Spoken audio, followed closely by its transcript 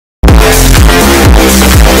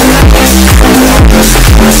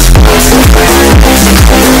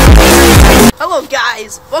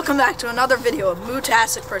guys, welcome back to another video of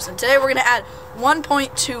Moo-Tastic Person. Today we're going to add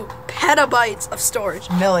 1.2 petabytes of storage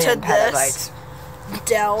to petabytes. This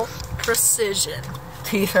Dell Pricision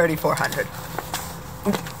T3400.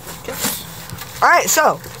 Alright,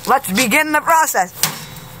 so let's begin the process.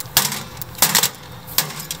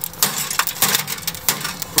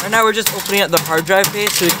 Right now we're just opening up the hard drive page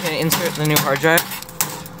so we can insert the new hard drive.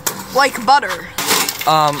 like butter.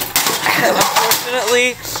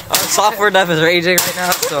 Unfortunately, software dev is raging right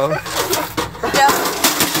now, so. Yeah.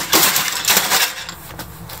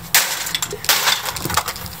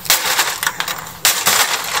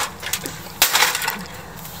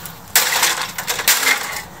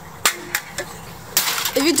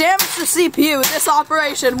 If you damage the CPU, this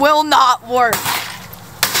operation will not work.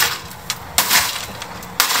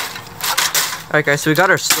 Alright guys, so we got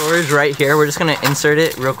our storage right here. We're just gonna insert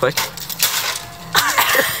it real quick.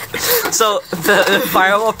 So the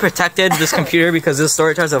firewall protected this computer because this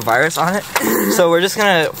storage has a virus on it. So we're just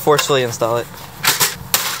gonna forcefully install it.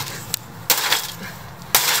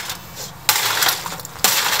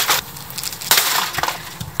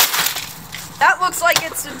 That looks like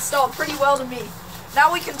it's installed pretty well to me.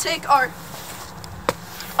 Now we can take our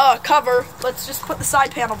cover. Let's just put the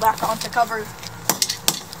side panel back on to cover.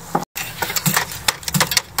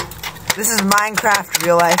 This is Minecraft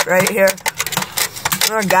real life right here.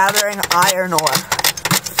 We're gathering iron ore.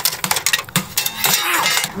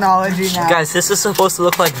 Technology now. Guys, this is supposed to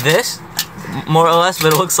look like this, more or less,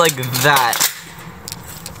 but it looks like that.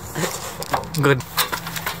 Good.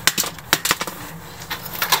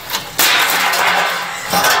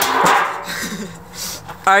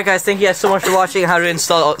 Alright guys, thank you guys so much for watching how to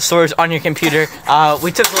install storage on your computer.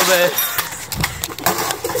 We took a little bit